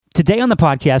Today on the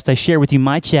podcast, I share with you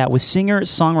my chat with singer,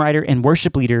 songwriter, and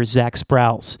worship leader Zach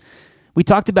Sprowls. We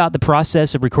talked about the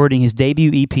process of recording his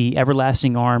debut EP,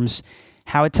 Everlasting Arms,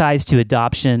 how it ties to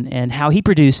adoption, and how he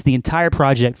produced the entire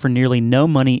project for nearly no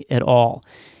money at all.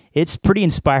 It's pretty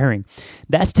inspiring.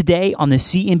 That's today on the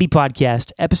CMB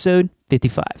podcast, episode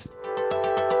 55.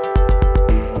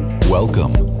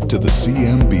 Welcome to the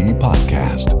CMB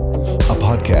podcast, a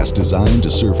podcast designed to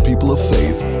serve people of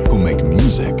faith who make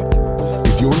music.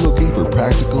 If you're looking for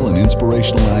practical and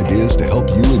inspirational ideas to help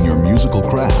you in your musical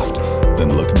craft,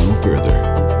 then look no further.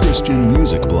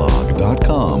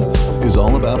 ChristianMusicBlog.com is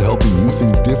all about helping you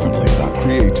think differently about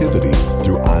creativity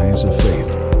through eyes of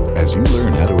faith, as you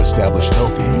learn how to establish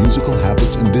healthy musical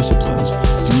habits and disciplines,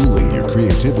 fueling your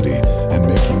creativity and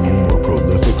making you more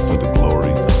prolific for the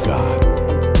glory of God.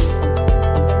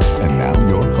 And now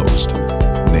your host,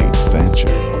 Nate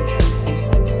Fancher.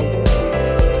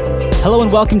 Hello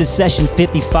and welcome to session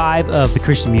 55 of the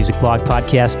Christian Music Blog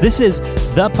podcast. This is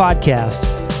the podcast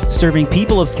serving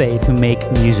people of faith who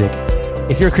make music.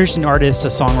 If you're a Christian artist, a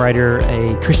songwriter,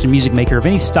 a Christian music maker of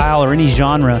any style or any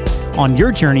genre on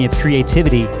your journey of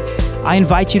creativity, I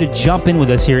invite you to jump in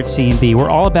with us here at CMB. We're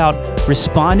all about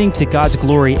responding to God's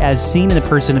glory as seen in the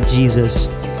person of Jesus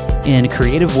in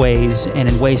creative ways and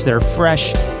in ways that are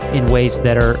fresh, in ways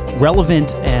that are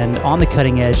relevant and on the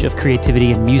cutting edge of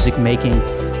creativity and music making.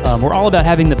 We're all about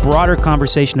having the broader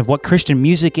conversation of what Christian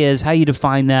music is, how you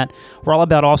define that. We're all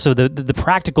about also the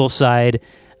practical side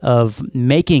of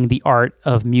making the art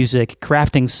of music,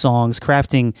 crafting songs,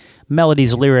 crafting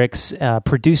melodies, lyrics,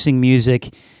 producing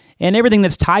music, and everything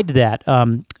that's tied to that.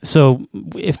 So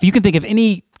if you can think of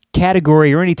any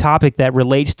category or any topic that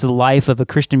relates to the life of a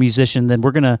Christian musician, then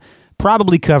we're going to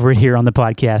probably cover it here on the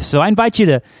podcast. So I invite you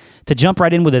to jump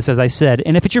right in with us, as I said.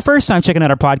 And if it's your first time checking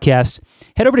out our podcast,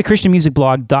 head over to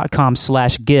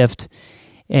ChristianMusicBlog.com/gift.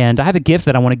 And I have a gift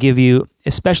that I want to give you,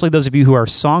 especially those of you who are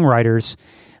songwriters.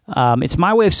 It's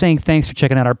my way of saying thanks for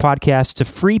checking out our podcast. It's a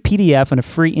free PDF and a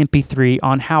free MP3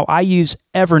 on how I use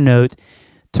Evernote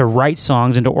to write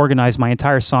songs and to organize my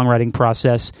entire songwriting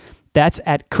process. That's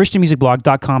at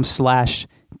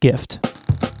ChristianMusicBlog.com/gift.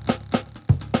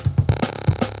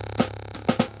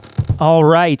 All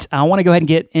right, I want to go ahead and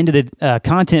get into the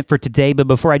content for today, but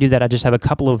before I do that, I just have a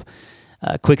couple of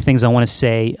quick things I want to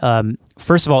say.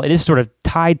 First of all, it is sort of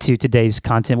tied to today's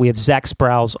content. We have Zach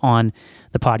Sprowls on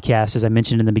the podcast, as I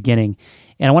mentioned in the beginning,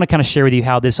 and I want to kind of share with you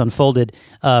how this unfolded.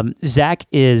 Zach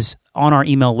is on our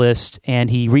email list, and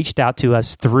he reached out to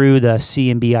us through the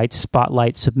CMBite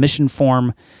Spotlight submission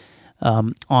form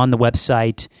on the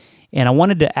website. And I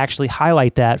wanted to actually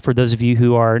highlight that for those of you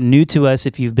who are new to us.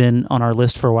 If you've been on our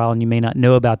list for a while and you may not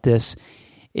know about this,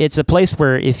 it's a place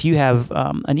where if you have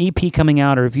an EP coming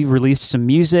out, or if you've released some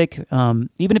music,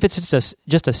 even if it's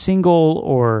just a single,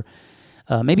 or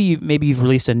maybe you've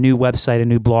released a new website, a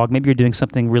new blog, maybe you're doing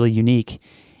something really unique,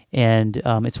 and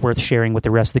it's worth sharing with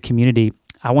the rest of the community,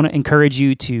 I want to encourage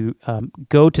you to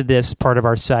go to this part of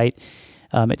our site.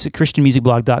 It's at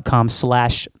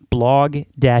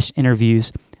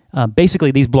ChristianMusicBlog.com/blog-interviews.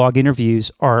 Basically, these blog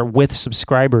interviews are with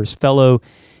subscribers, fellow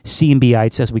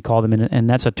CMBites, as we call them, and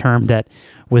that's a term that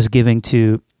was given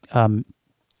to the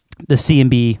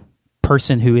CMB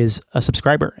person who is a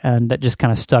subscriber, and that just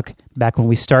kind of stuck back when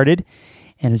we started,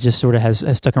 and it just sort of has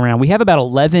stuck around. We have about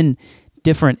 11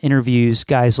 different interviews,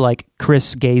 guys like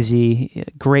Chris Gazy,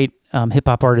 great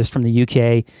hip-hop artist from the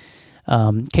UK,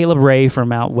 Caleb Ray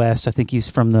from out west, I think he's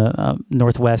from the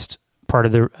northwest part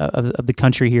of the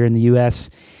country here in the U.S.,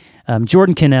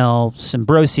 Jordan Cannell,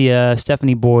 Symbrosia,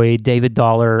 Stephanie Boyd, David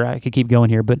Dollar. I could keep going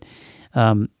here, but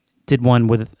did one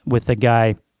with a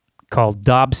guy called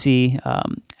Dobsy.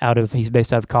 He's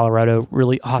based out of Colorado.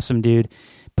 Really awesome dude,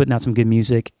 putting out some good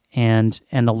music. And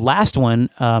the last one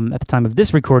at the time of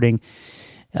this recording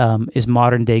is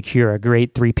Modern Day Cure, a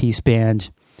great 3-piece band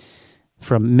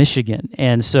from Michigan.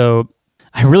 And so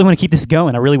I really want to keep this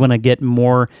going. I really want to get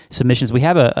more submissions. We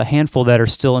have a handful that are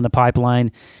still in the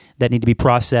pipeline that need to be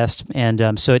processed,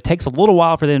 and so it takes a little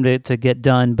while for them to get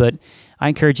done, but I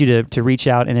encourage you to reach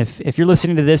out, and if you're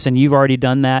listening to this and you've already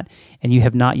done that and you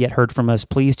have not yet heard from us,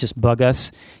 please just bug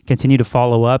us, continue to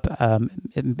follow up.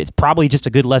 It's probably just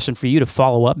a good lesson for you to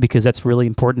follow up, because that's really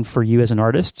important for you as an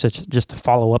artist, just to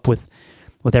follow up with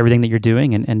everything that you're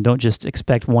doing, and don't just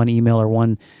expect one email or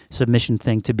one submission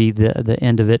thing to be the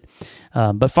end of it.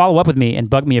 But follow up with me and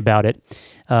bug me about it.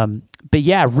 But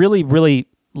yeah, really, really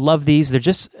love these. They're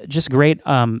just great.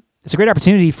 It's a great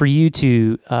opportunity for you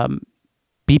to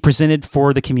be presented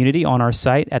for the community on our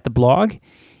site at the blog.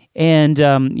 And,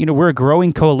 we're a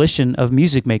growing coalition of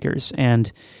music makers.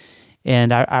 And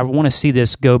And I want to see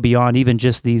this go beyond even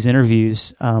just these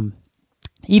interviews.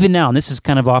 Even now, and this is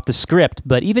kind of off the script,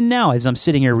 but even now as I'm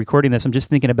sitting here recording this, I'm just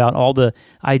thinking about all the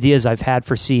ideas I've had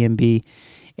for CMB,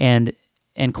 and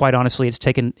quite honestly, it's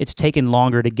taken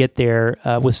longer to get there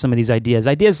with some of these ideas.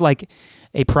 Ideas like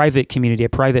a private community, a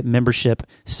private membership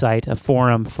site, a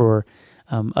forum for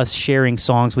us sharing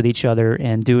songs with each other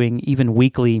and doing even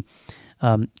weekly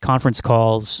conference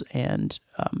calls and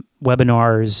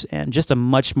webinars, and just a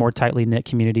much more tightly knit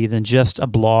community than just a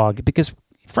blog. Because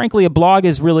frankly, a blog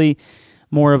is really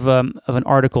more of an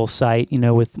article site,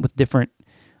 with different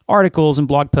articles and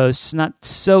blog posts, not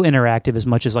so interactive as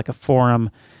much as like a forum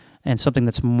and something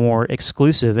that's more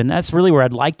exclusive. And that's really where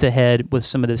I'd like to head with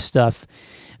some of this stuff.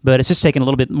 But it's just taking a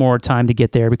little bit more time to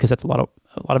get there because that's a lot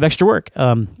of extra work.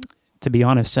 To be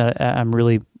honest, I'm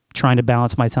really trying to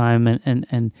balance my time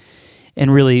and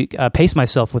really pace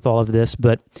myself with all of this.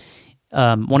 But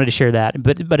wanted to share that.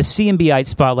 But a CMBite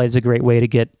spotlight is a great way to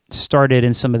get started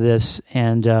in some of this.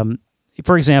 And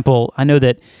for example, I know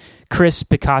that Chris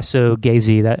Picasso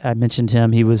Gazy, that I mentioned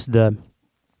him, he was the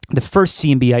first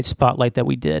CMBite spotlight that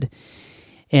we did.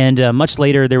 And much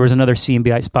later, there was another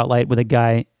CMBite spotlight with a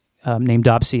guy named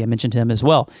Dopsy. I mentioned him as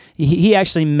well. He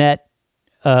actually met,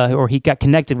 or he got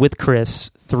connected with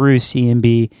Chris through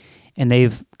CMB, and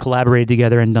they've collaborated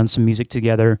together and done some music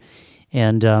together.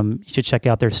 And you should check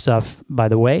out their stuff, by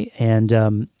the way.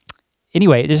 And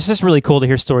anyway, it's just really cool to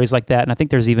hear stories like that. And I think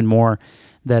there's even more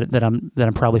that I'm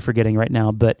probably forgetting right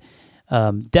now. But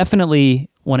definitely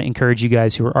want to encourage you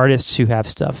guys who are artists who have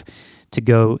stuff to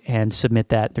go and submit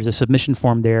that. There's a submission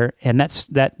form there, and that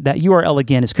URL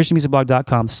again is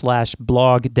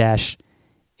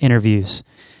christianmusicblog.com/blog-interviews.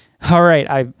 All right,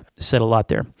 I've said a lot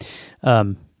there.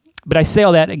 But I say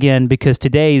all that again because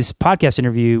today's podcast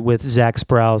interview with Zach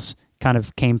Sprowls kind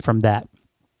of came from that.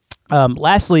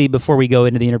 Lastly, before we go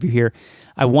into the interview here,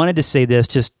 I wanted to say this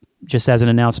just as an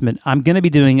announcement. I'm going to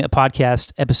be doing a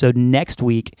podcast episode next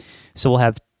week, so we'll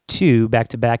have 2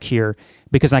 back-to-back here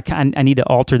because I need to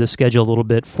alter the schedule a little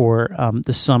bit for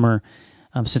the summer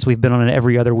since we've been on an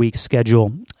every other week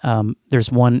schedule.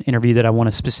 There's one interview that I want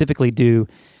to specifically do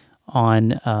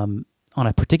on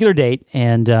a particular date,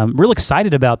 and real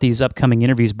excited about these upcoming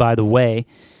interviews, by the way.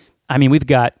 I mean, we've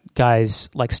got guys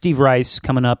like Steve Rice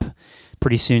coming up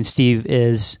pretty soon. Steve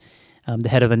is the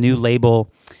head of a new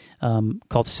label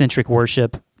called Centric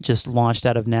Worship, just launched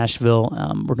out of Nashville.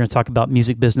 We're going to talk about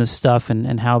music business stuff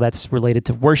and how that's related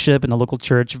to worship and the local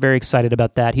church. Very excited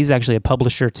about that. He's actually a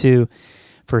publisher, too,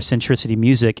 for Centricity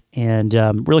Music, and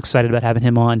real excited about having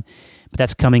him on. But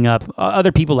that's coming up.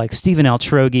 Other people like Stephen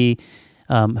Altrogi,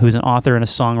 who's an author and a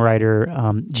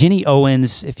songwriter. Jenny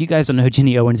Owens, if you guys don't know who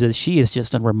Jenny Owens is, she is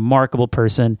just a remarkable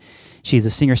person. She's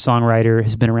a singer-songwriter,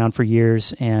 has been around for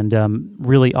years, and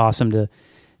really awesome to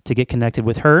get connected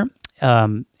with her.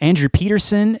 Andrew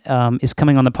Peterson is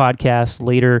coming on the podcast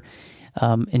later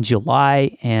in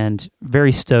July, and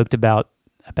very stoked about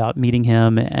meeting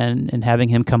him and having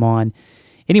him come on.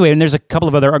 Anyway, and there's a couple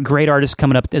of other great artists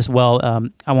coming up as well.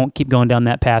 I won't keep going down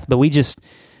that path, but we just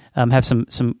have some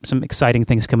exciting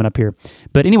things coming up here.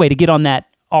 But anyway, to get on that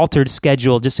altered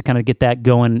schedule, just to kind of get that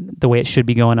going the way it should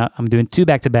be going, I'm doing 2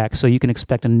 back-to-back, so you can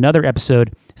expect another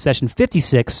episode, session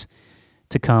 56,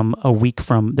 to come a week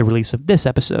from the release of this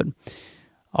episode.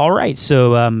 All right,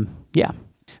 so yeah.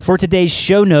 For today's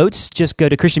show notes, just go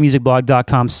to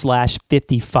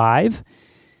christianmusicblog.com/55,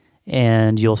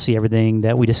 and you'll see everything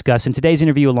that we discuss in today's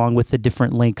interview, along with the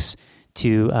different links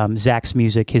to Zach's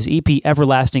music. His EP,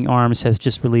 Everlasting Arms, has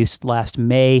just released last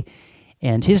May,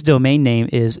 and his domain name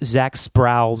is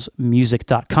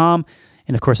zachsprowlsmusic.com.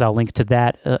 And of course, I'll link to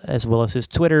that as well as his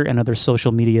Twitter and other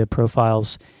social media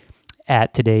profiles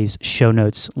at today's show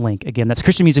notes link. Again, that's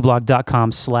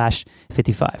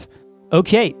christianmusicblog.com/55.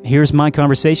 Okay, here's my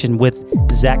conversation with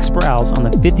Zach Sprowls on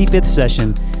the 55th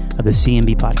session of the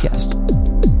CMB podcast.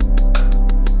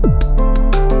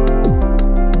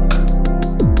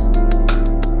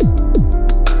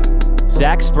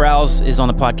 Zach Sprowls is on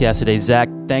the podcast today. Zach,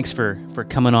 thanks for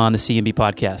coming on the CMB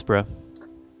podcast, bro.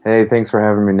 Hey, thanks for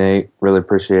having me, Nate. Really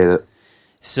appreciate it.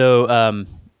 So,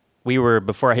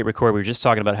 before I hit record, we were just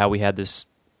talking about how we had this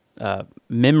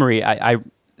memory.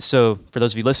 So for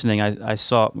those of you listening, I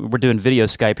saw, we're doing video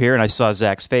Skype here, and I saw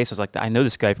Zach's face. I was like, I know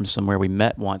this guy from somewhere. We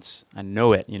met once. I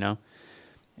know it,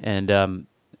 And then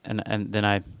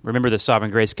I remember the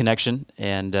Sovereign Grace connection,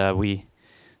 and we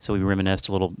reminisced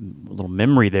a little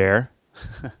memory there.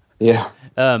 Yeah.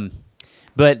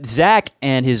 But Zach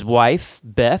and his wife,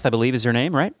 Beth, I believe is her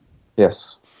name, right?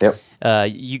 Yes. Yep.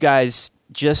 You guys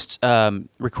just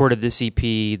recorded this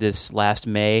EP this last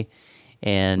May,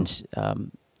 and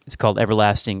It's called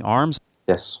Everlasting Arms.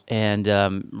 Yes. And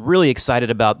really excited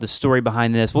about the story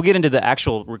behind this. We'll get into the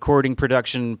actual recording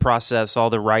production process, all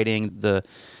the writing, the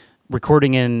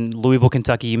recording in Louisville,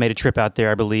 Kentucky. You made a trip out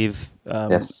there, I believe.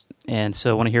 Yes. And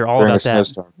so I want to hear all During about a that.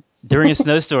 snowstorm. During a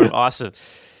snowstorm. Awesome.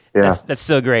 Yeah. That's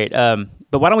so great.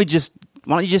 But why don't you just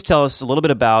tell us a little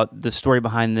bit about the story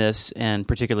behind this and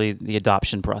particularly the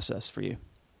adoption process for you?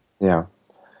 Yeah.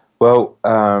 Well,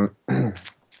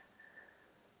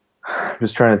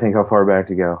 just trying to think how far back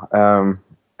to go.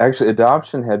 Actually,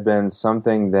 adoption had been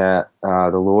something that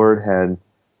the Lord had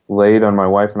laid on my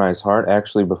wife and I's heart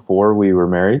actually before we were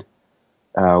married.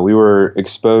 We were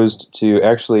exposed to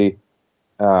actually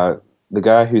the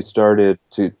guy who started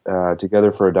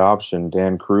Together for Adoption,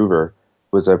 Dan Kruger,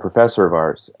 was a professor of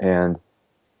ours. And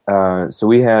so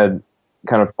we had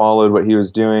kind of followed what he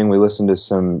was doing. We listened to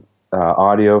some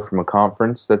audio from a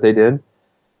conference that they did.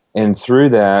 And through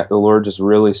that, the Lord just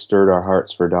really stirred our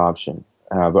hearts for adoption.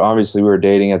 But obviously, we were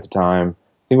dating at the time.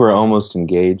 I think we were almost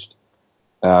engaged.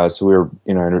 So we were,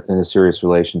 in a serious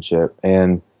relationship.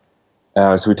 And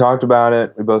so we talked about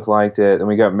it. We both liked it. And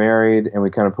we got married, and we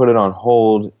kind of put it on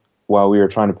hold while we were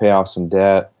trying to pay off some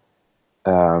debt.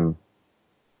 Wanted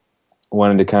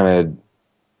to kind of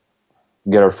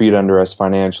get our feet under us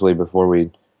financially before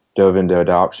we dove into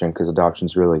adoption, because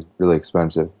adoption's really, really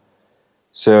expensive.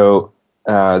 So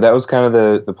that was kind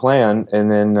of the plan.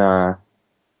 And then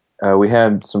we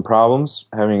had some problems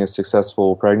having a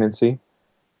successful pregnancy.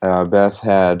 Beth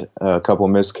had a couple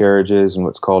miscarriages and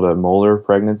what's called a molar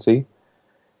pregnancy.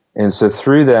 And so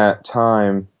through that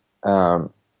time, I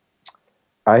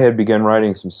had begun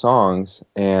writing some songs,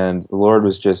 and the Lord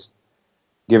was just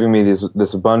giving me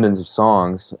this abundance of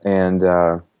songs. And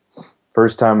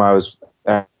first time I was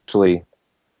actually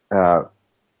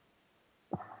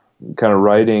kind of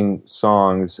writing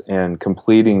songs and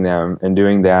completing them and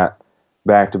doing that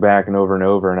back to back and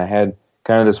over. And I had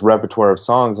kind of this repertoire of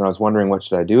songs, and I was wondering, what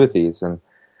should I do with these? And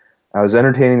I was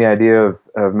entertaining the idea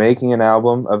of making an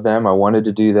album of them. I wanted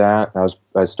to do that.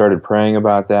 I started praying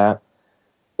about that.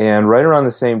 And right around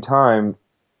the same time,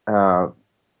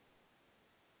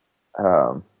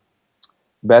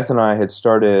 Beth and I had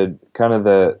started kind of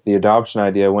the adoption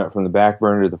idea went from the back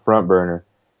burner to the front burner.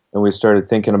 And we started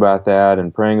thinking about that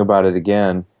and praying about it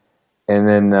again. And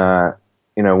then,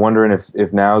 wondering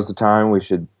if now's the time we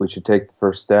should take the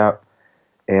first step.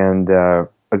 And a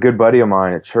good buddy of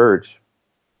mine at church,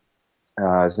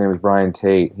 his name is Brian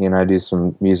Tate. He and I do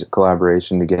some music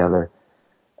collaboration together.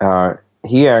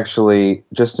 He actually,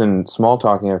 just in small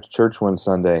talking after church one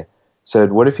Sunday,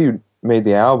 said, "What if you made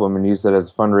the album and used that as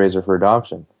a fundraiser for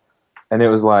adoption?" And it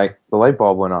was like the light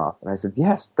bulb went off. And I said,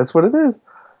 "Yes, that's what it is."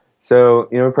 So,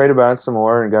 we prayed about it some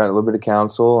more and got a little bit of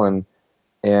counsel, and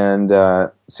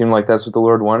seemed like that's what the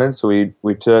Lord wanted. So we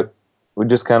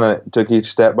just kind of took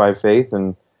each step by faith.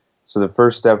 And so the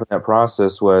first step in that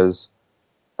process was,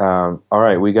 all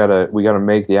right, we gotta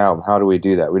make the album. How do we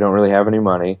do that? We don't really have any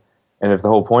money. And if the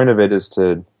whole point of it is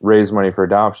to raise money for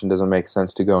adoption, doesn't make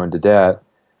sense to go into debt,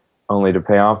 only to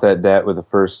pay off that debt with the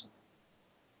first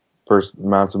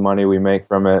amounts of money we make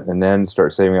from it, and then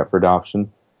start saving up for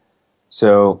adoption.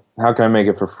 So how can I make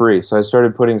it for free? So I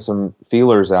started putting some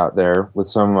feelers out there with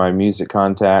some of my music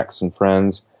contacts and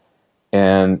friends,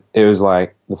 and it was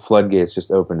like the floodgates just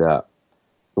opened up.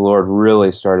 The Lord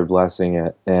really started blessing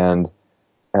it, and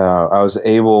I was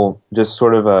able, just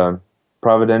sort of a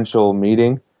providential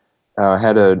meeting. I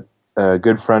had a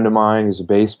good friend of mine who's a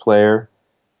bass player.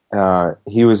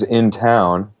 He was in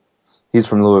town. He's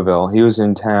from Louisville. He was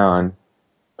in town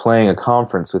playing a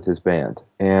conference with his band,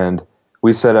 and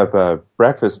we set up a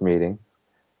breakfast meeting.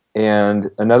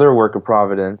 And another work of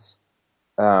providence,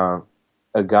 a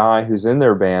guy who's in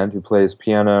their band who plays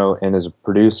piano and is a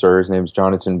producer, his name's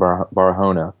Jonathan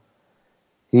Barahona.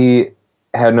 He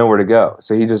had nowhere to go,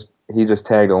 so he just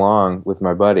tagged along with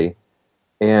my buddy.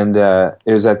 And it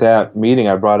was at that meeting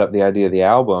I brought up the idea of the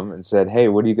album and said, "Hey,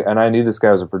 what do you?" And I knew this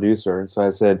guy was a producer, and so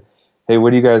I said, "Hey, what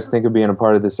do you guys think of being a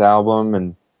part of this album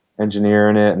and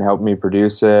engineering it and helping me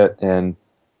produce it?" And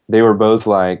they were both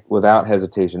like, without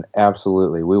hesitation,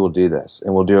 "Absolutely, we will do this,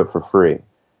 and we'll do it for free,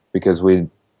 because we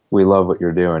love what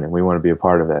you're doing and we want to be a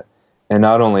part of it." And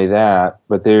not only that,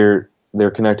 but they're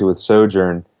connected with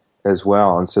Sojourn as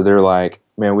well, and so they're like,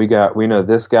 "Man, we know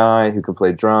this guy who can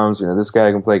play drums. We know this guy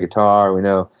who can play guitar. We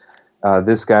know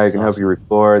this guy who can help you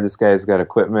record. This guy's got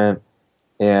equipment."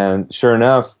 And sure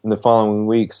enough, in the following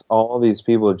weeks, all these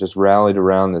people have just rallied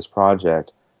around this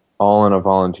project, all on a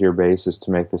volunteer basis,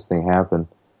 to make this thing happen.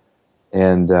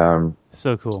 And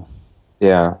so cool.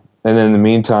 Yeah. And then in the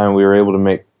meantime, we were able to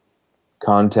make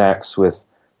contacts with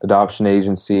adoption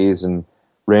agencies and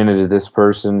ran into this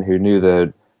person who knew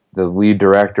the lead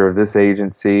director of this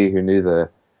agency, who knew the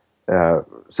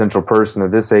central person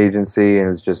of this agency, and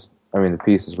it's just, I mean, the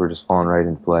pieces were just falling right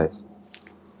into place.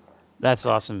 That's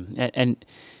awesome. And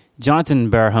Jonathan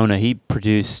Barahona, he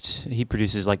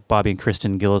produces like Bobby and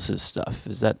Kristen Gillis's stuff.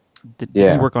 Is that did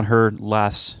he work on her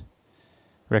last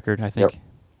record, I think?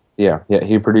 Yep. Yeah,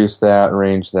 he produced that,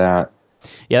 arranged that.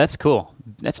 Yeah, that's cool.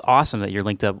 That's awesome that you're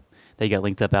linked up. That you got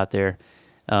linked up out there.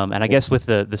 And I guess with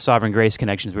the Sovereign Grace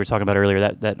connections we were talking about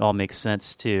earlier, that all makes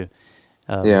sense too.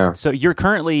 So you're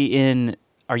currently in.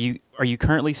 Are you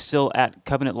currently still at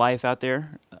Covenant Life out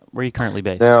there? Where are you currently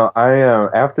based? No, I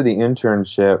after the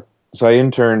internship. So I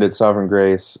interned at Sovereign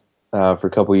Grace for a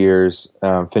couple years.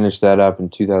 Finished that up in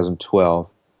 2012.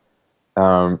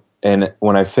 And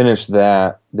when I finished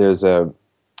that, there's a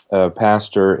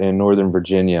pastor in Northern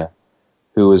Virginia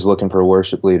who was looking for a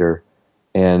worship leader.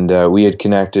 And we had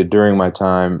connected during my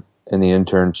time in the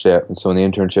internship. And so when the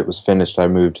internship was finished, I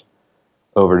moved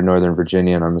over to Northern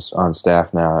Virginia, and I'm on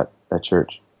staff now at that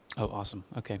church. Oh, awesome.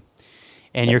 Okay.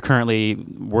 And you're currently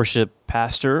worship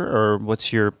pastor, or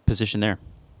what's your position there?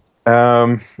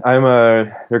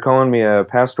 They're calling me a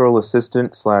pastoral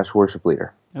assistant / worship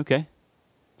leader. Okay.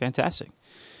 Fantastic.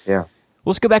 Yeah. Well,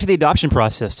 let's go back to the adoption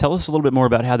process. Tell us a little bit more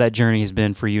about how that journey has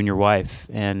been for you and your wife,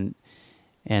 and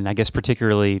I guess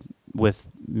particularly with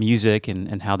music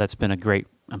and how that's been a great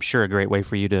way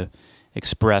for you to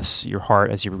express your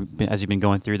heart as you've been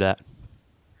going through that.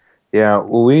 Yeah,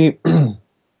 well, we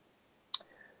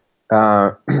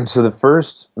so the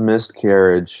first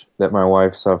miscarriage that my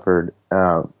wife suffered,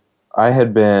 I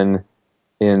had been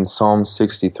in Psalm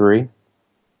 63,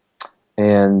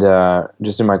 and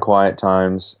just in my quiet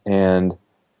times, and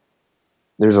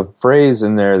there's a phrase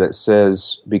in there that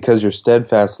says, "Because your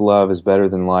steadfast love is better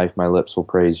than life, my lips will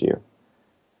praise you."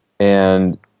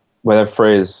 And by that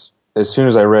phrase, as soon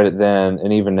as I read it then,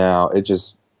 and even now, it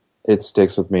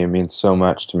sticks with me. It means so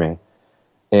much to me.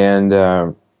 And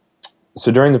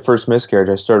so during the first miscarriage,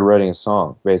 I started writing a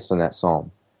song based on that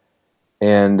psalm.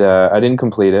 And I didn't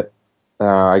complete it.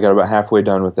 I got about halfway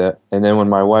done with it. And then when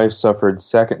my wife suffered the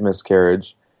second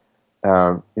miscarriage,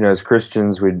 as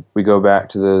Christians, we go back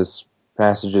to those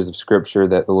passages of Scripture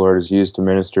that the Lord has used to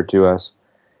minister to us.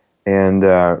 And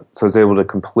so I was able to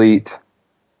complete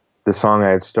the song I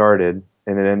had started,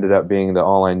 and it ended up being the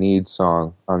All I Need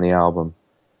song on the album.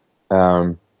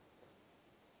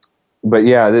 But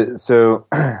yeah, so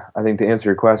I think to answer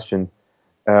your question,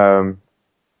 it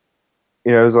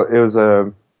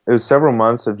was several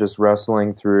months of just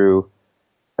wrestling through.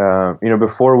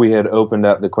 Before we had opened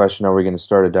up the question, are we going to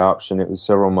start adoption? It was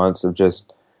several months of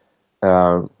just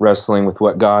wrestling with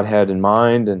what God had in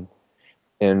mind,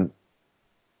 and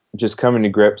just coming to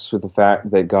grips with the fact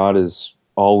that God is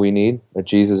all we need, that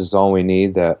Jesus is all we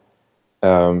need, that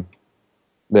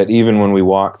even when we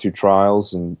walk through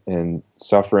trials and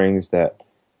sufferings, that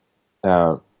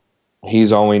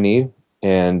He's all we need,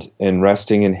 and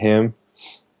resting in Him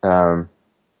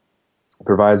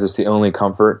provides us the only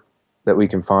comfort that we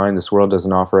can find. This world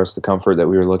doesn't offer us the comfort that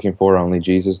we were looking for, only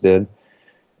Jesus did.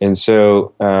 And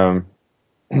so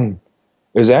it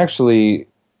was actually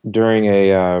during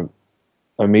a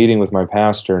meeting with my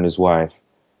pastor and his wife.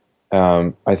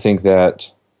 I think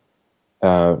that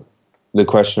the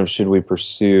question of should we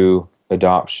pursue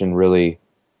adoption really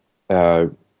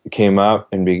came up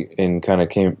and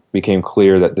became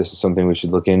clear that this is something we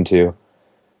should look into.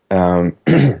 So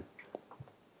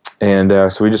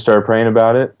we just started praying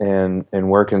about it and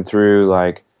working through,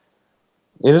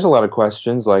 there's a lot of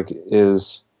questions, like,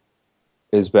 is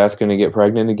Beth going to get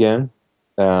pregnant again?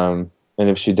 And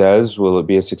if she does, will it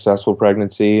be a successful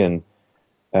pregnancy? And,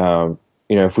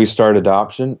 if we start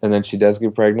adoption and then she does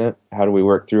get pregnant, how do we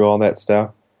work through all that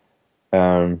stuff?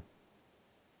 So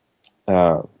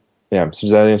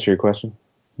does that answer your question?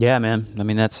 Yeah, man. I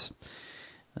mean, that's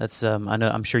I know,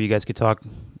 I'm sure you guys could talk,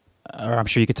 or I'm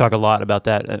sure you could talk a lot about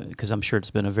that, because I'm sure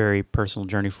it's been a very personal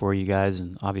journey for you guys.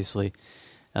 And obviously,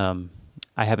 my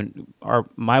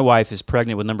wife is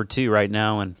pregnant with number 2 right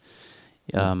now. And,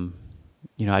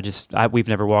 we've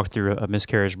never walked through a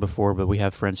miscarriage before, but we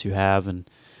have friends who have, and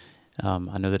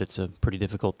I know that it's a pretty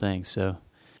difficult thing. So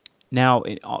now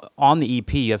on the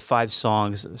EP, you have 5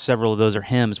 songs. Several of those are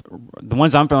hymns. The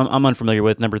ones I'm unfamiliar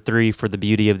with, number 3, For the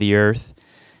Beauty of the Earth.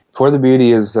 For the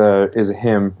Beauty is a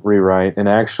hymn rewrite, and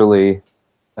actually,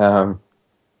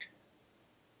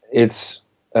 it's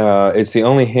the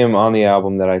only hymn on the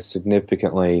album that I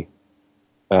significantly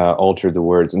altered the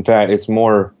words. In fact, it's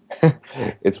more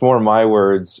my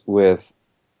words with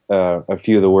a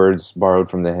few of the words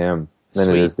borrowed from the hymn than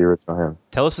It is the original hymn.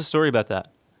 Tell us the story about that.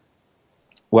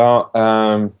 Well,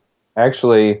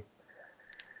 Actually,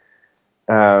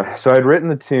 so I'd written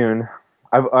the tune.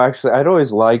 I'd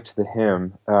always liked the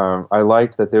hymn. I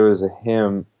liked that there was a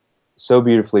hymn so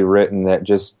beautifully written that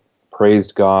just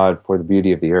praised God for the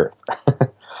beauty of the earth.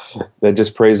 That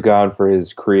just praised God for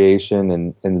His creation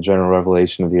and the general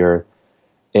revelation of the earth.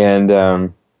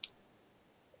 And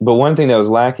but one thing that was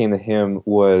lacking in the hymn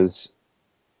was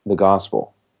the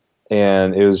gospel,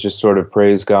 and it was just sort of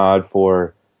praise God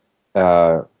for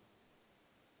the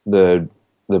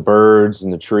birds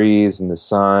and the trees and the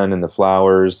sun and the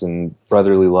flowers and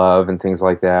brotherly love and things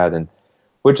like that, and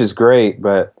which is great,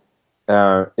 but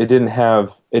it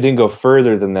didn't go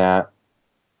further than that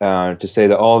to say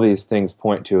that all these things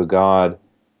point to a God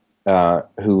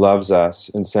who loves us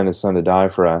and sent His Son to die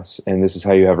for us, and this is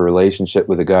how you have a relationship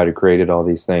with a God who created all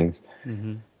these things.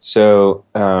 Mm-hmm. So,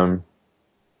 and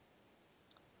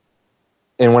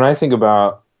when I think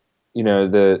about,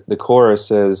 the chorus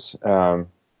says,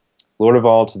 Lord of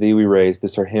all, to Thee we raise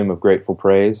this our hymn of grateful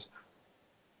praise.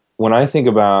 When I think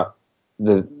about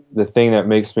the thing that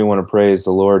makes me want to praise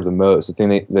the Lord the most, the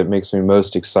thing that makes me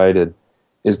most excited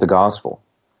is the gospel,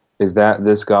 is that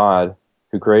this God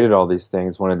who created all these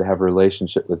things wanted to have a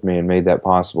relationship with me and made that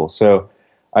possible. So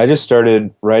I just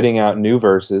started writing out new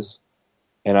verses,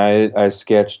 and I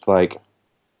sketched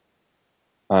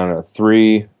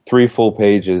three full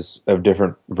pages of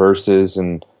different verses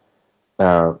and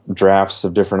drafts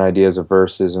of different ideas of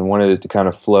verses, and wanted it to kind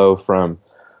of flow from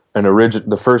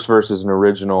the first verse is an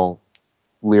original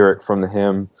lyric from the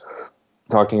hymn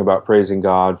talking about praising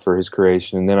God for His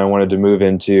creation, and then I wanted to move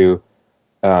into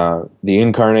the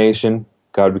incarnation,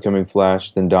 God becoming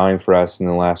flesh, then dying for us, and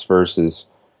the last verse is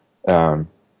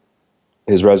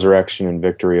His resurrection and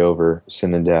victory over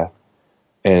sin and death,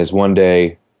 and His one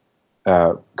day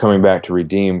coming back to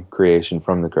redeem creation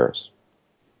from the curse.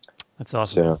 That's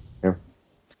awesome. So, yeah.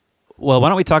 Well, why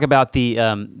don't we talk about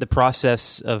the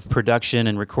process of production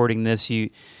and recording this?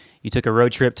 You took a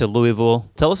road trip to Louisville.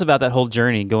 Tell us about that whole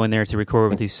journey, going there to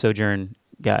record with these Sojourn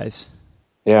guys.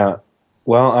 Yeah.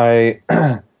 Well,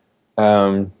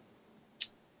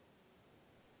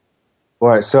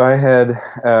 so I had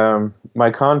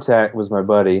my contact was my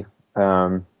buddy.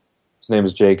 His name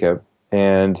is Jacob,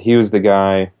 and he was the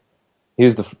guy. He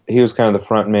was kind of the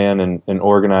front man and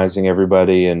organizing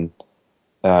everybody and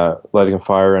lighting a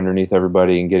fire underneath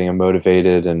everybody and getting them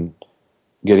motivated and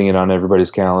getting it on everybody's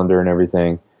calendar and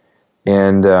everything.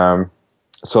 And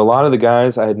so a lot of the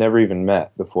guys I had never even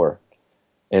met before,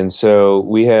 and so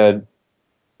we had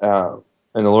in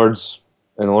the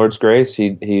Lord's grace,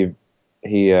 we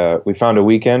found a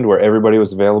weekend where everybody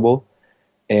was available,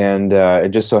 and it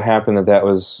just so happened that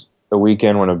was a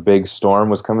weekend when a big storm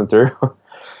was coming through.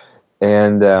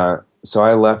 And so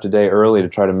I left a day early to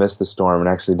try to miss the storm, and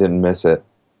actually didn't miss it.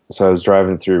 So I was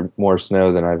driving through more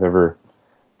snow than I've ever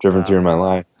driven through in my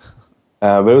life.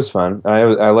 But it was fun. I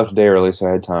left a day early, so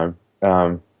I had time.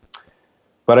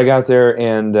 But I got there,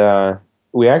 and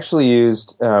we actually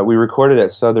we recorded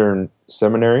at Southern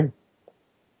Seminary,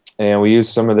 and we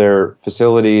used some of their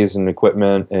facilities and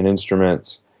equipment and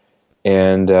instruments,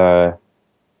 and met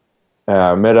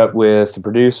up with the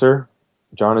producer,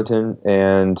 Jonathan,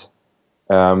 and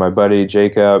my buddy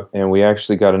Jacob, and we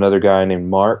actually got another guy named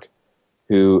Mark,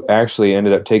 who actually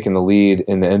ended up taking the lead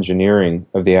in the engineering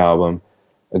of the album,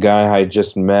 a guy I had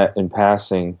just met in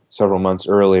passing several months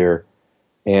earlier.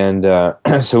 And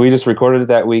so we just recorded it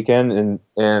that weekend, and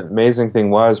amazing thing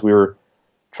was we were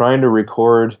trying to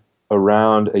record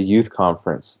around a youth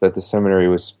conference that the seminary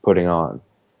was putting on.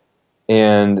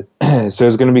 And so it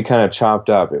was going to be kind of chopped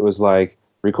up. It was like,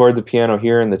 record the piano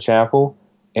here in the chapel,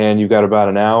 and you've got about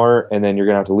an hour, and then you're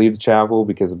going to have to leave the chapel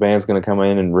because the band's going to come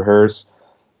in and rehearse,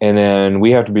 and then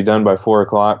we have to be done by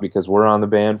 4:00 because we're on the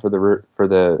band for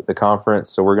the conference,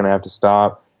 so we're going to have to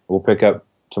stop. We'll pick up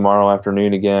tomorrow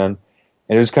afternoon again,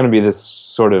 and it was going to be this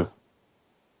sort of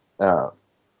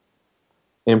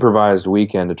improvised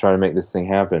weekend to try to make this thing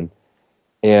happen.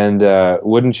 And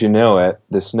wouldn't you know it,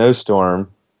 the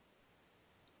snowstorm,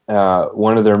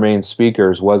 one of their main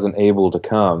speakers wasn't able to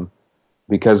come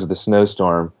because of the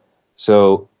snowstorm.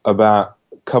 So about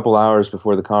a couple hours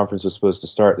before the conference was supposed to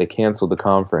start, they canceled the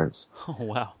conference. Oh,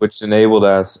 wow. Which enabled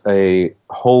us a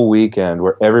whole weekend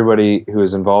where everybody who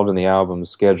was involved in the album's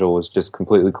schedule was just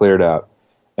completely cleared up.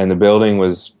 And the building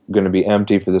was going to be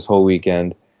empty for this whole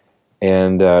weekend.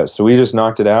 And so we just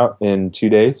knocked it out in 2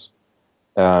 days.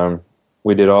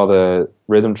 We did all the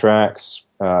rhythm tracks,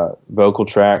 vocal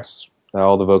tracks.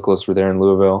 All the vocalists were there in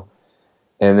Louisville.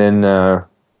 And then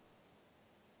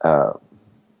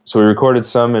so we recorded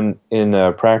some in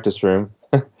a practice room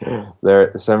there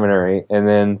at the seminary, and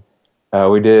then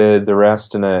we did the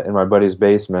rest in my buddy's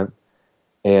basement.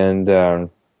 and then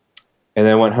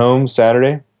went home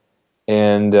Saturday,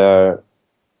 and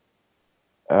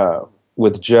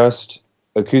with just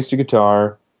acoustic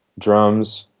guitar,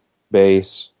 drums,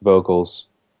 bass, vocals,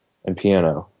 and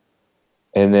piano.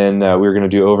 And then we were going to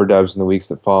do overdubs in the weeks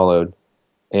that followed.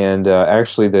 And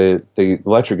actually, the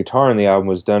electric guitar in the album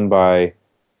was done by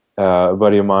a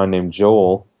buddy of mine named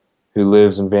Joel, who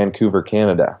lives in Vancouver,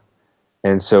 Canada.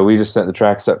 And so we just sent the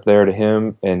tracks up there to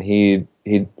him, and he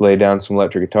laid down some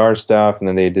electric guitar stuff, and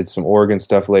then they did some organ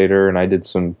stuff later, and I did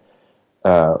some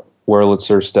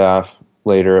Wurlitzer stuff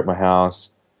later at my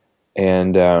house.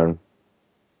 And then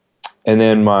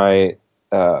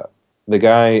the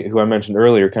guy who I mentioned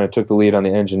earlier kind of took the lead on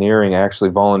the engineering. I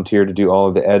actually volunteered to do all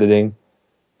of the editing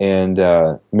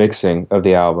and mixing of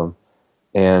the album.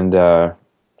 And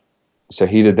so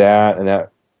he did that, and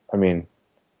that, I mean,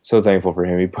 so thankful for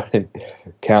him. He put in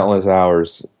countless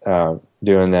hours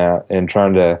doing that and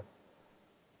trying to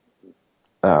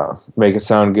make it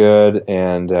sound good,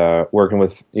 and working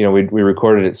with, we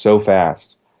recorded it so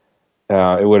fast.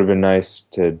 It would have been nice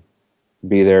to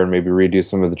be there and maybe redo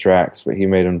some of the tracks, but he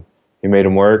made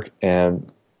them work,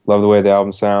 and love the way the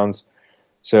album sounds.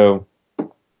 So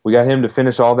we got him to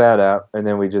finish all that up, and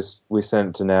then we sent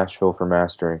it to Nashville for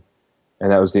mastering,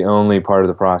 and that was the only part of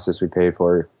the process we paid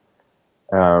for.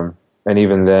 And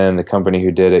even then, the company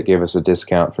who did it gave us a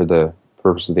discount for the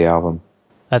purpose of the album.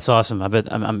 That's awesome. I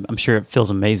bet I'm sure it feels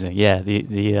amazing. Yeah,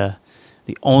 the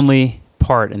only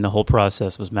part in the whole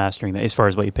process was mastering that, as far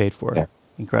as what you paid for. Yeah.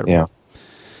 Incredible.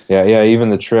 Yeah. Even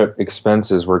the trip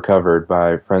expenses were covered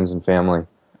by friends and family.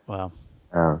 Wow.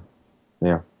 Yeah.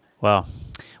 Wow.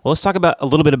 Well, let's talk a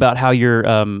little bit about how you're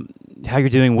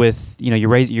doing with,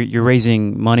 you're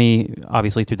raising money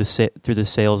obviously through the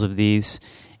sales of these,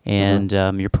 and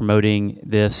you're promoting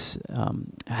this.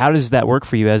 How does that work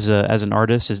for you as an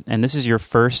artist? And this is your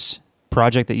first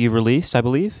project that you've released, I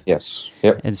believe? Yes.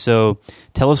 Yep. And so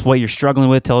tell us what you're struggling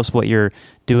with. Tell us what you're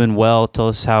doing well. Tell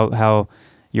us how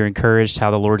you're encouraged,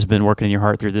 how the Lord's been working in your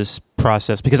heart through this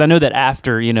process. Because I know that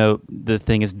after, the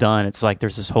thing is done, it's like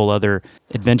there's this whole other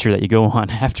adventure that you go on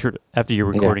after your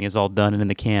recording is all done and in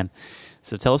the can.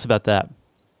 So tell us about that.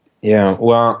 Yeah,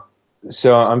 well,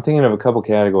 so I'm thinking of a couple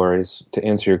categories to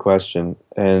answer your question.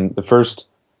 And the first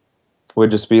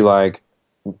would just be like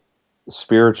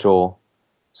spiritual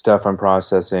stuff I'm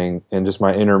processing, and just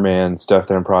my inner man stuff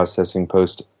that I'm processing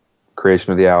post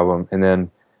creation of the album. And then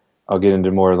I'll get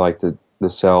into more like the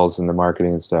sales and the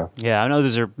marketing and stuff. Yeah, I know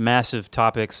those are massive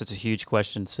topics. It's a huge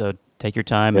question. So take your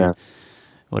time and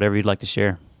whatever you'd like to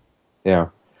share. Yeah.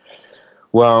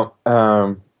 Well,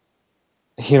 I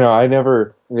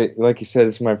never, like you said,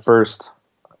 it's my first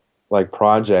like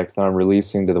project that I'm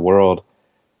releasing to the world.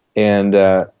 And,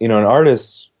 an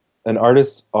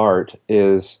artist's art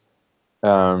is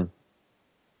a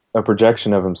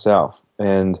projection of himself.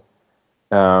 And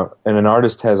an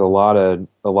artist has a lot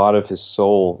of his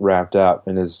soul wrapped up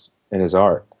in his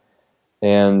art.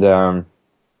 And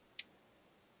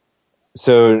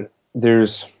so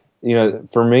there's,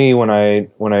 for me, when I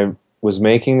was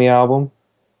making the album,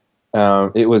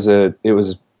 it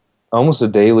was almost a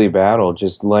daily battle,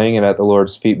 just laying it at the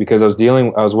Lord's feet, because I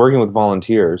was working with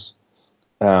volunteers.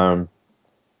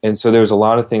 And so there was a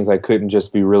lot of things I couldn't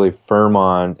just be really firm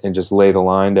on and just lay the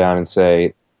line down and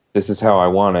say, this is how I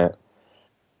want it.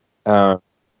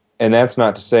 And that's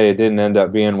not to say it didn't end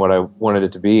up being what I wanted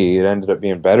it to be. It ended up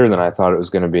being better than I thought it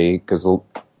was going to be, because the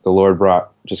Lord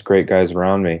brought just great guys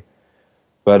around me.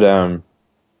 But I'm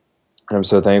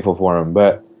so thankful for him.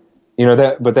 But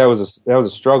that was a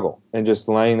struggle, and just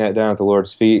laying that down at the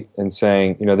Lord's feet and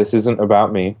saying, this isn't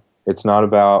about me. It's not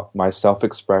about my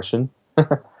self-expression.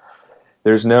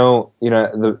 There's no,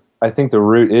 I think the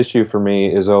root issue for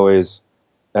me is always,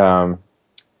 I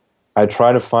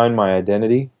try to find my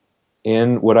identity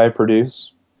in what I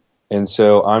produce. And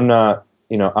so I'm not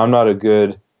a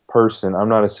good person. I'm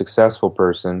not a successful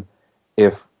person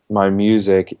if my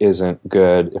music isn't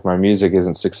good, if my music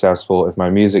isn't successful, if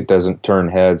my music doesn't turn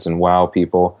heads and wow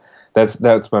people. That's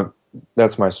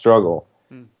my struggle.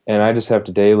 And I just have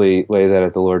to daily lay that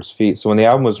at the Lord's feet. So when the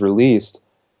album was released,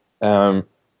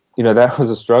 that was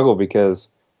a struggle, because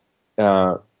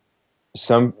people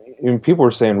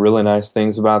were saying really nice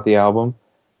things about the album,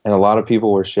 and a lot of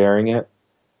people were sharing it.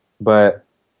 But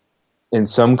in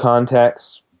some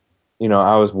contexts,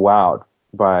 I was wowed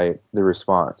by the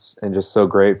response, and just so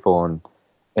grateful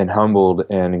and humbled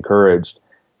and encouraged.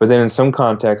 But then in some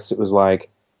contexts, it was like,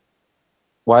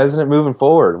 why isn't it moving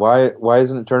forward? Why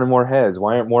isn't it turning more heads?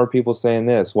 Why aren't more people saying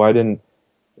this? Why didn't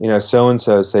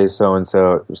so-and-so say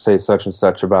so-and-so, say such and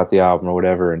such about the album or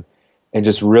whatever, and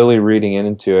just really reading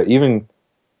into it. Even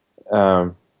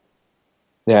yeah,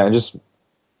 and just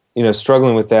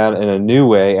struggling with that in a new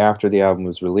way after the album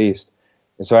was released.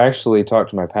 And so I actually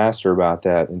talked to my pastor about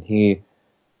that, and he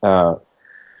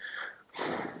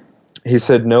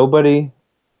said, nobody,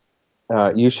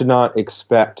 you should not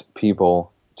expect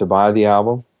people to buy the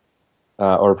album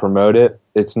or promote it.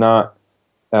 It's not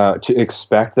to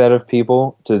expect that of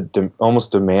people, to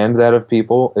almost demand that of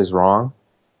people is wrong.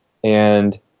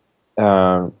 And,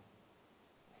 I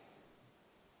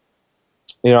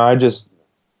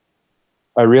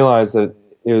realized that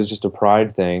it was just a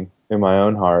pride thing in my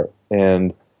own heart,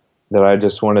 and that I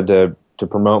just wanted to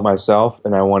promote myself,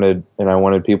 and I wanted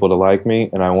people to like me,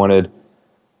 and I wanted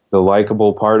the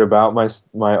likable part about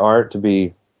my art to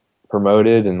be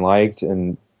promoted and liked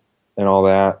and all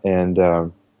that, and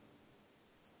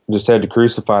just had to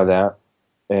crucify that.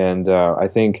 And I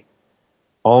think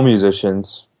all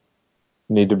musicians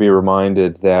need to be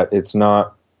reminded that it's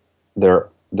not their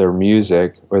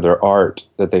music or their art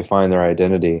that they find their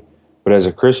identity, but as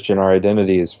a Christian, our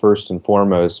identity is first and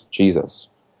foremost Jesus.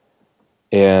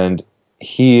 And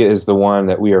he is the one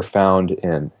that we are found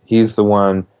in. He's the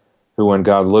one who, when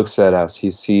God looks at us,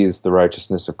 he sees the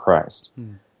righteousness of Christ.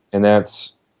 And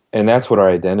that's what our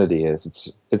identity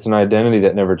is. It's an identity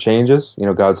that never changes.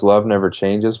 God's love never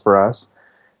changes for us.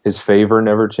 His favor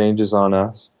never changes on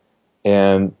us.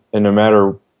 And no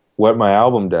matter what my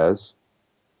album does,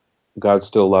 God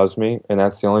still loves me, and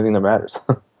that's the only thing that matters.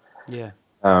 Yeah.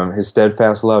 His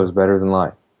steadfast love is better than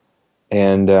life.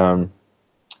 And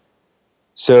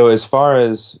so as far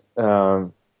as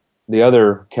the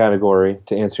other category,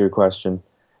 to answer your question,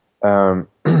 I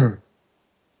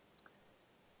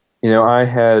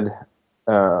had,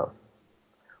 well,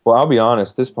 I'll be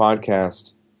honest, this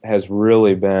podcast has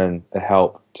really been a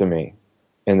help to me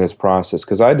in this process,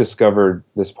 because I discovered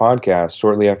this podcast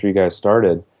shortly after you guys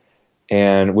started,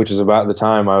 and which is about the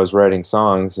time I was writing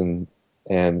songs and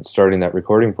starting that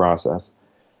recording process.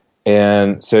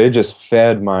 And so it just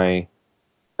fed my,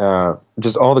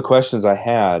 just all the questions I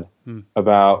had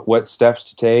about what steps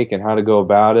to take and how to go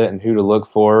about it and who to look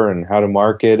for and how to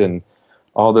market and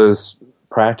all those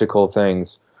practical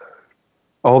things.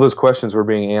 All those questions were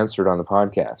being answered on the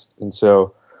podcast. And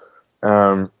so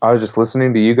I was just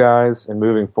listening to you guys and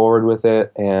moving forward with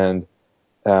it. And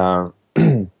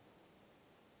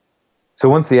so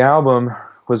once the album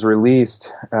was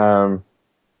released, so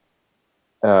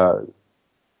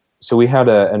we had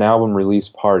an album release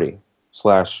party /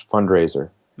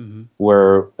 fundraiser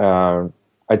where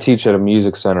I teach at a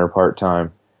music center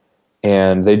part-time,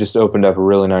 and they just opened up a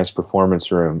really nice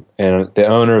performance room, and the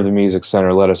owner of the music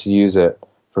center let us use it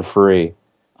for free.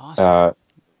 Awesome.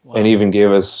 Wow. And even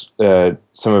gave us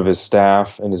some of his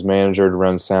staff and his manager to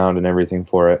run sound and everything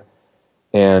for it.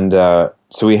 And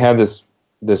so we had this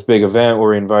big event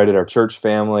where we invited our church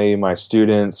family, my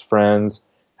students, friends,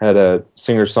 had a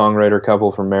singer-songwriter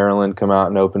couple from Maryland come out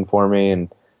and open for me, and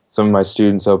some of my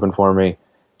students open for me.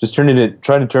 Just tried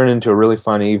to turn it into a really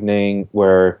fun evening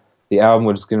where the album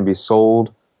was going to be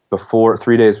sold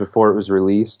 3 days before it was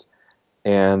released,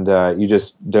 and you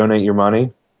just donate your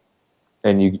money,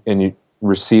 and you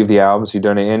receive the album. So you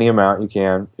donate any amount you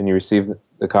can, and you receive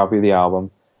the copy of the album.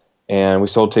 And we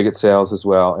sold ticket sales as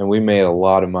well, and we made a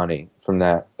lot of money from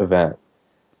that event,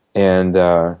 and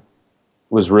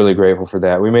was really grateful for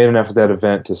that. We made enough of that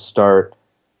event to start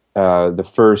the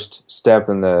first step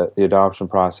in the adoption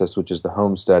process, which is the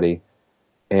home study.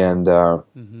 And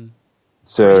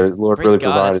so the Lord really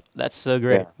God. provided. That's so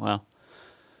great. Yeah. Wow.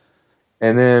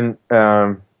 And then,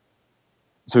 so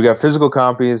we got physical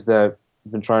copies that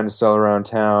I've been trying to sell around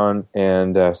town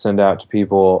and send out to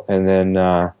people, and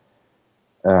then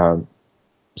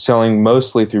selling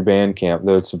mostly through Bandcamp,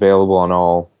 though it's available on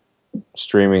all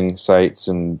streaming sites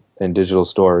and digital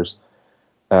stores.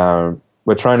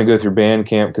 But trying to go through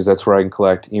Bandcamp, because that's where I can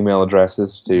collect email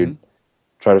addresses to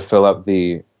try to fill up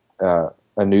a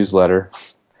newsletter.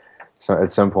 So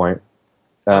at some point.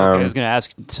 Okay, I was going to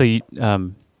ask. So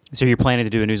you're planning to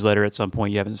do a newsletter at some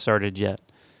point? You haven't started yet.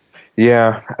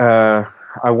 Yeah,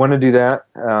 I want to do that.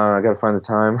 I got to find the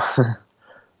time.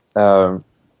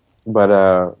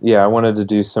 But yeah, I wanted to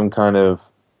do some kind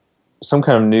of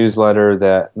newsletter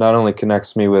that not only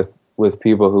connects me with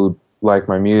people who like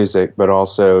my music, but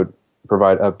also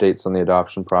provide updates on the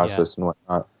adoption process and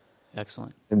whatnot.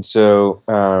 Excellent. And so,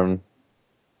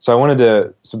 so I wanted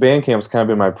to. So Bandcamp's kind of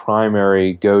been my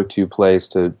primary go-to place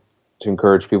to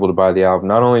encourage people to buy the album.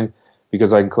 Not only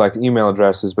because I can collect email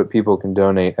addresses, but people can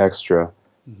donate extra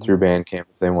through Bandcamp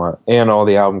if they want, and all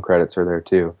the album credits are there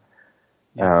too.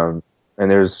 Yeah. And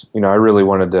there's, I really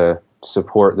wanted to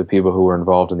support the people who were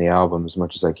involved in the album as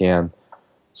much as I can.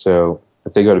 So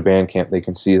if they go to Bandcamp, they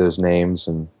can see those names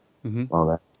and all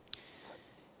that.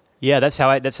 Yeah, that's how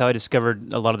I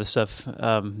discovered a lot of the stuff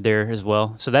there as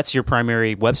well. So that's your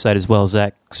primary website as well,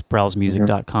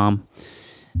 ZachSprowlsMusic.com.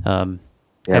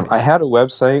 Yeah, I had a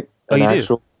website. Oh, you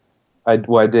do? I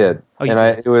did, Oh, you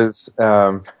and did? it was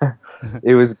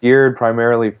it was geared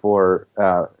primarily for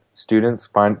students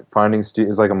finding students. It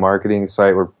was like a marketing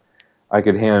site where I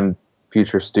could hand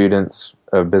future students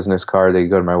a business card. They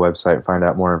could go to my website and find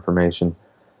out more information.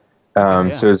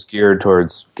 So it's geared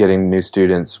towards getting new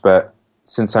students. But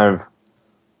since I'm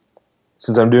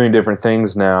doing different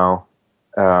things now,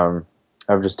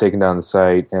 I've just taken down the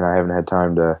site, and I haven't had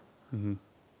time to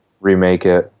remake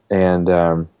it. And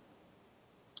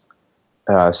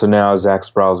so now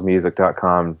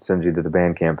ZachSprowlsMusic.com sends you to the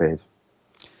Bandcamp page.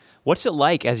 What's it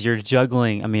like as you're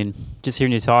juggling? I mean, just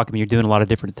hearing you talk, I mean, you're doing a lot of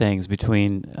different things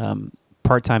between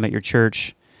part-time at your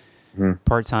church,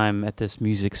 part-time at this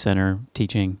music center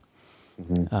teaching.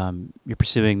 You're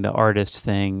pursuing the artist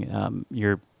thing.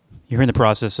 You're in the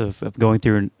process of going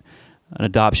through an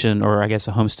adoption, or I guess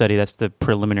a home study. That's the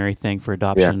preliminary thing for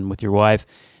adoption with your wife.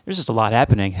 There's just a lot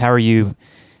happening. How are you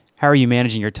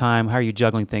managing your time? How are you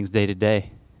juggling things day to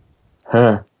day?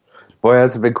 Boy,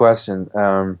 that's a big question.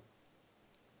 A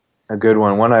good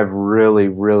one. One I've really,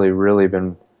 really, really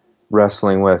been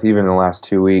wrestling with, even in the last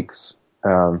 2 weeks.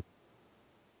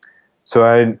 So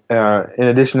in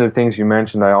addition to the things you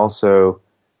mentioned, I also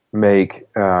make,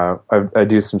 I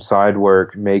do some side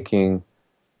work making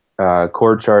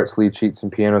chord charts, lead sheets,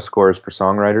 and piano scores for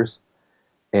songwriters.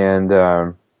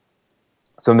 And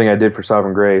something I did for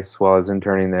Sovereign Grace while I was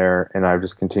interning there, and I've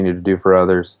just continued to do for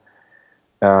others.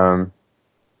 And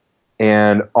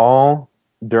all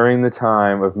during the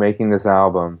time of making this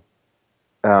album,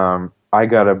 I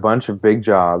got a bunch of big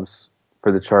jobs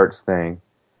for the charts thing.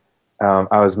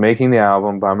 I was making the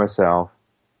album by myself,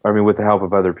 I mean, with the help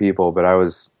of other people, but I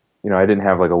was, I didn't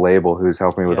have like a label who was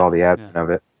helping me with all the admin of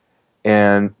it.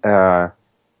 And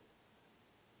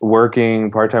working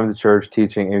part-time at the church,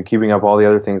 teaching, and keeping up all the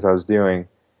other things I was doing.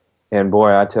 And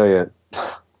boy, I tell you,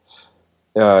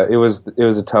 it was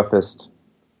the toughest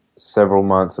several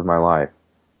months of my life.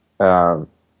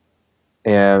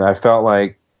 And I felt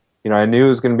like, I knew it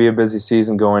was going to be a busy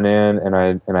season going in, and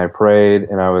I prayed,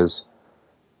 and I was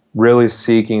really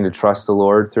seeking to trust the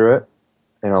Lord through it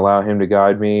and allow Him to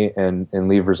guide me and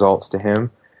leave results to Him.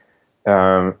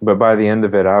 But by the end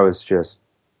of it, I was just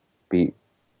beat.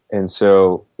 And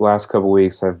so last couple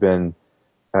weeks, I've been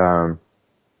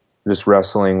just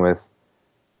wrestling with,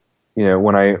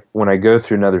 when I go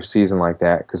through another season like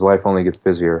that, because life only gets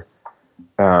busier.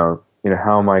 How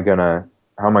am I gonna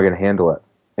handle it?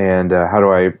 And how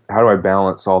do I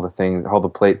balance all the things, all the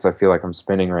plates I feel like I'm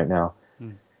spinning right now?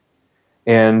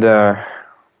 And I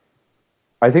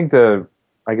think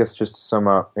I guess just to sum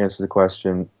up, answer the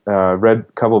question, read a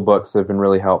couple books that have been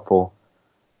really helpful.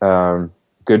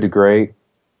 Good to Great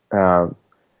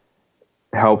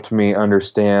helped me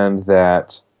understand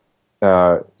that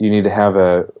you need to have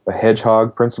a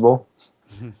hedgehog principle,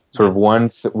 sort of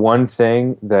one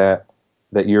thing that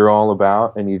you're all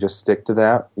about, and you just stick to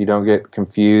that. You don't get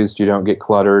confused. You don't get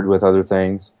cluttered with other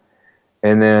things.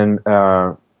 And then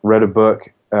read a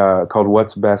book called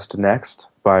What's Best Next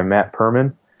by Matt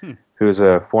Perman, who is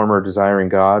a former Desiring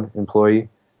God employee.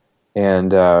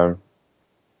 And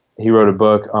he wrote a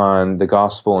book on the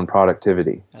gospel and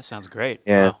productivity. That sounds great.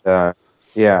 And wow.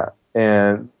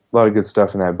 And a lot of good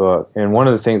stuff in that book. And one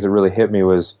of the things that really hit me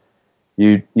was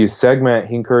you segment.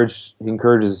 He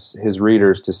encourages his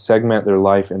readers to segment their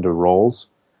life into roles.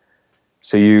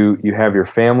 So you have your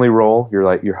family role,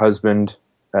 your husband,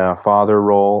 father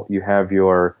role. You have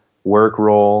your work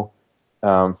role.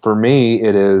 For me,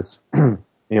 it is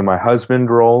my husband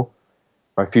role,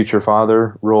 my future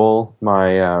father role,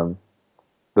 my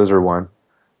those are one.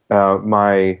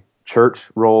 My church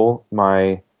role,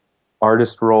 my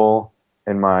artist role,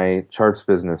 and my charts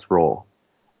business role,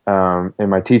 and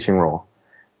my teaching role.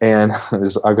 And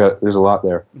there's a lot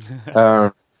there.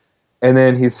 And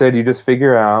then he said, you just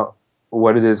figure out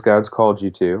what it is God's called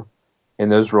you to in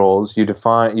those roles.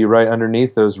 You write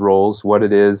underneath those roles what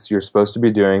it is you're supposed to be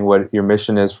doing, what your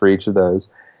mission is for each of those.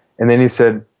 And then he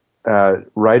said,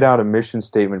 write out a mission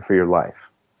statement for your life.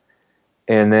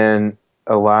 And then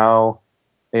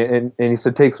and he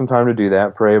said, take some time to do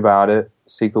that, pray about it,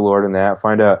 seek the Lord in that,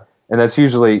 find out. And that's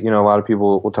usually, a lot of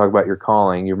people will talk about your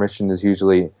calling. Your mission is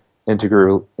usually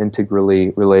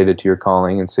integrally related to your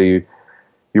calling. And so you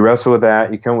wrestle with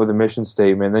that, you come up with a mission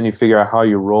statement, and then you figure out how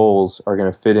your roles are going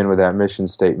to fit in with that mission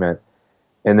statement.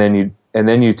 And then you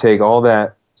take all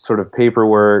that sort of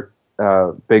paperwork,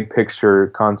 big picture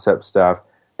concept stuff,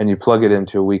 and you plug it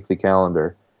into a weekly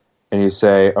calendar, and you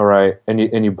say, all right, and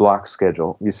you block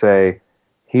schedule. You say,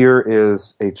 here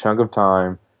is a chunk of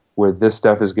time where this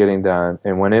stuff is getting done,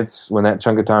 and when that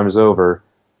chunk of time is over,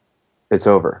 it's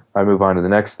over. I move on to the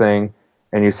next thing,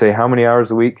 and you say, how many hours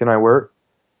a week can I work?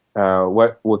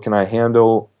 What can I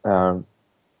handle?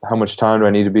 How much time do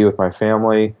I need to be with my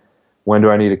family? When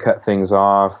do I need to cut things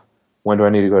off? When do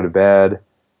I need to go to bed?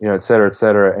 Et cetera, et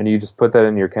cetera. And you just put that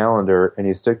in your calendar and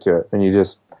you stick to it. And you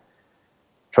just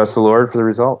trust the Lord for the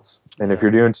results. And if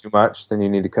you're doing too much, then you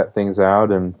need to cut things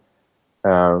out. And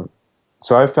so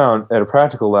I found at a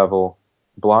practical level,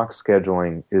 block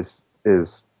scheduling is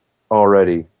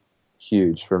already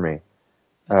huge for me.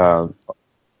 Awesome.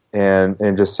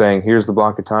 And just saying, here's the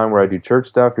block of time where I do church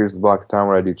stuff, here's the block of time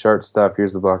where I do chart stuff,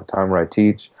 here's the block of time where I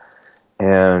teach.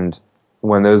 And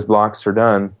when those blocks are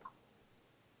done,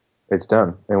 it's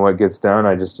done. And what gets done,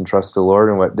 I just entrust the Lord.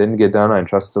 And what didn't get done, I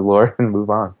entrust the Lord and move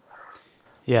on.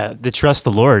 Yeah, the trust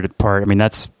the Lord part. I mean, I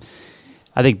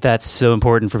think that's so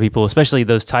important for people, especially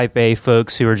those type A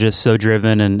folks who are just so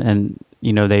driven and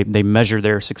they measure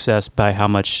their success by how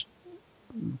much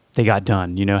they got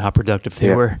done, how productive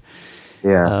they were.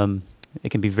 Yeah. It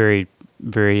can be very,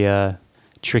 very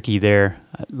tricky there.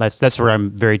 That's where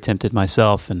I'm very tempted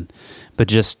myself, but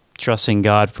just trusting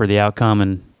God for the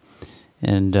outcome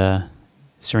and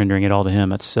surrendering it all to Him.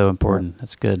 That's so important.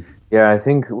 That's good. Yeah, I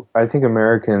think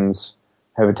Americans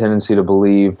have a tendency to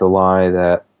believe the lie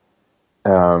that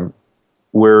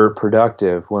we're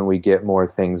productive when we get more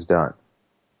things done,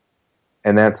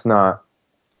 and that's not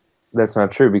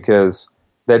true, because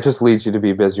that just leads you to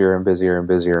be busier and busier and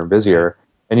busier and busier,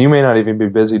 and you may not even be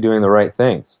busy doing the right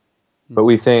things. But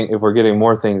we think if we're getting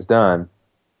more things done,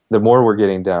 the more we're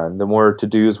getting done, the more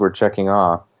to-dos we're checking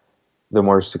off, the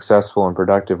more successful and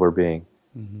productive we're being.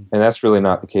 Mm-hmm. And that's really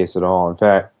not the case at all. In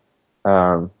fact,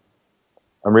 I'm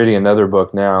reading another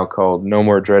book now called No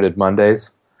More Dreaded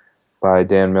Mondays by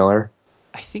Dan Miller.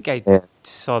 I think I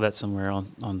saw that somewhere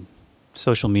on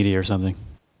social media or something.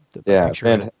 Yeah,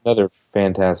 another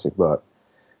fantastic book.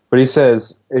 But he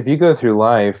says, if you go through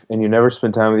life and you never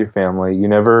spend time with your family, you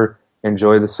never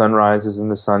enjoy the sunrises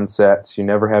and the sunsets, you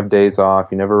never have days off,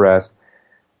 you never rest,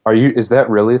 is that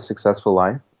really a successful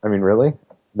life? I mean, really?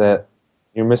 That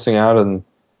you're missing out on the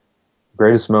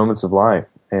greatest moments of life.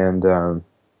 And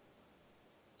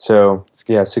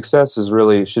success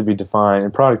should be defined,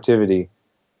 and productivity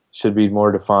should be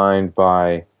more defined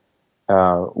by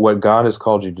what God has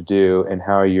called you to do and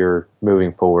how you're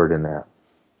moving forward in that.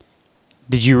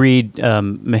 Did you read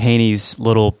Mahaney's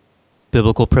little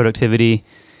biblical productivity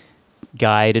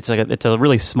guide? It's a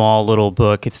really small little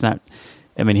book. It's not.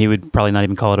 I mean, he would probably not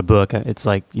even call it a book. It's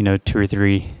like 2 or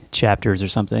 3 chapters or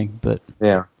something. But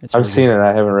yeah, I've seen it.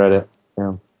 I haven't read it.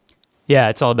 Yeah,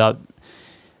 it's all about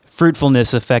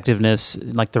fruitfulness, effectiveness,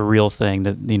 like the real thing,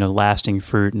 that lasting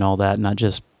fruit and all that, not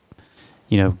just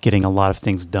getting a lot of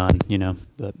things done.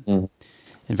 But and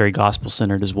very gospel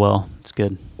centered as well. It's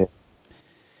good. Yeah.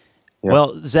 Yep.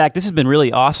 Well, Zach, this has been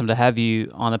really awesome to have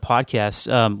you on the podcast.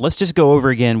 Let's just go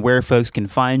over again where folks can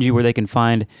find you, where they can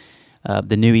find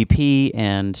the new EP,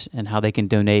 and how they can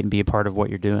donate and be a part of what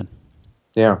you're doing.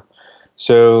 Yeah.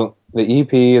 So the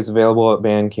EP is available at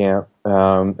Bandcamp,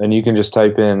 and you can just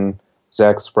type in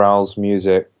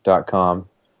ZachSprowlsmusic.com.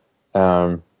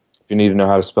 If you need to know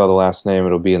how to spell the last name,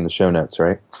 it'll be in the show notes,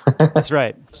 right? That's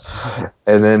right.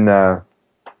 And then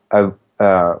on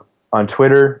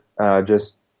Twitter,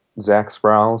 just Zach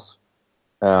Sprowls.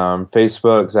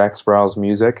 Facebook, Zach Sprowls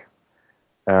Music.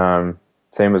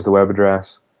 Same as the web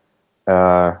address.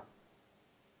 Yeah,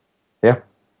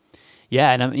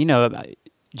 and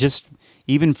just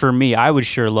even for me, I would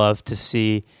sure love to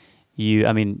see you.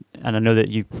 I mean, and I know that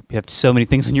you have so many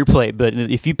things on your plate, but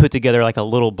if you put together like a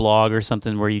little blog or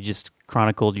something where you just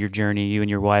chronicled your journey, you and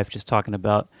your wife just talking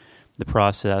about the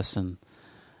process, and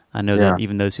I know that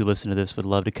even those who listen to this would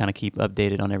love to kind of keep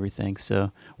updated on everything.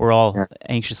 So we're all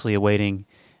anxiously awaiting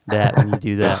that when you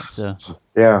do that. So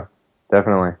yeah,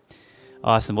 definitely.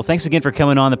 Awesome. Well, thanks again for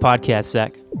coming on the podcast,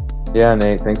 Zach. Yeah,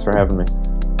 Nate, thanks for having me.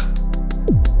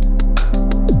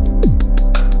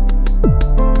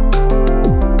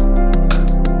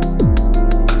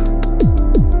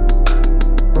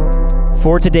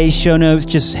 For today's show notes,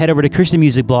 just head over to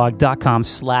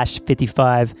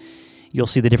christianmusicblog.com/55. You'll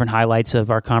see the different highlights of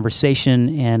our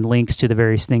conversation and links to the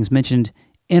various things mentioned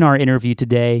in our interview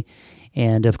today.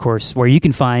 And, of course, where you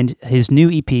can find his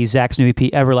new EP, Zach's new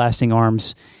EP, Everlasting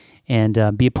Arms,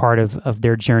 and be a part of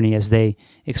their journey as they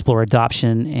explore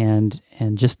adoption and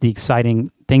just the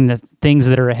exciting things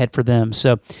that are ahead for them.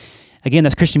 So, again,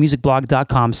 that's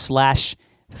christianmusicblog.com/55.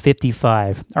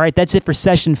 55. All right, that's it for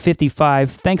session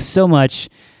 55. Thanks so much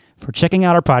for checking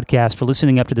out our podcast, for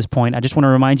listening up to this point. I just want to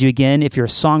remind you again, if you're a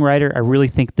songwriter, I really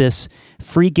think this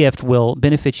free gift will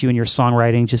benefit you in your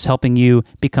songwriting, just helping you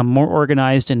become more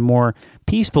organized and more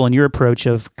peaceful in your approach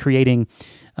of creating,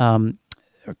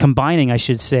 combining, I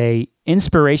should say,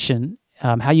 inspiration,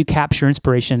 how you capture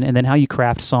inspiration, and then how you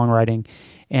craft songwriting,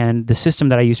 and the system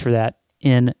that I use for that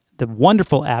in the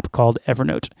wonderful app called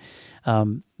Evernote.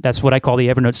 That's what I call the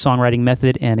Evernote songwriting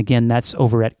method. And again, that's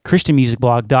over at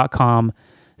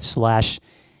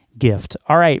christianmusicblog.com/gift.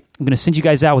 All right, I'm going to send you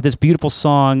guys out with this beautiful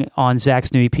song on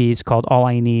Zach's new EP. It's called All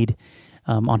I Need,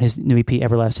 on his new EP,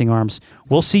 Everlasting Arms.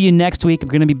 We'll see you next week. I'm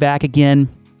going to be back again.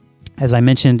 As I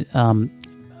mentioned,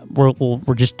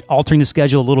 we're just altering the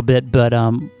schedule a little bit, but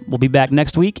we'll be back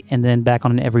next week and then back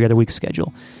on an every other week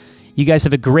schedule. You guys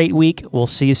have a great week. We'll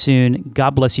see you soon.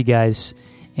 God bless you guys,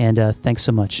 and thanks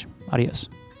so much. Adios.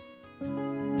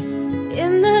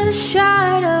 In the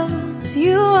shadows,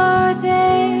 you are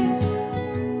there.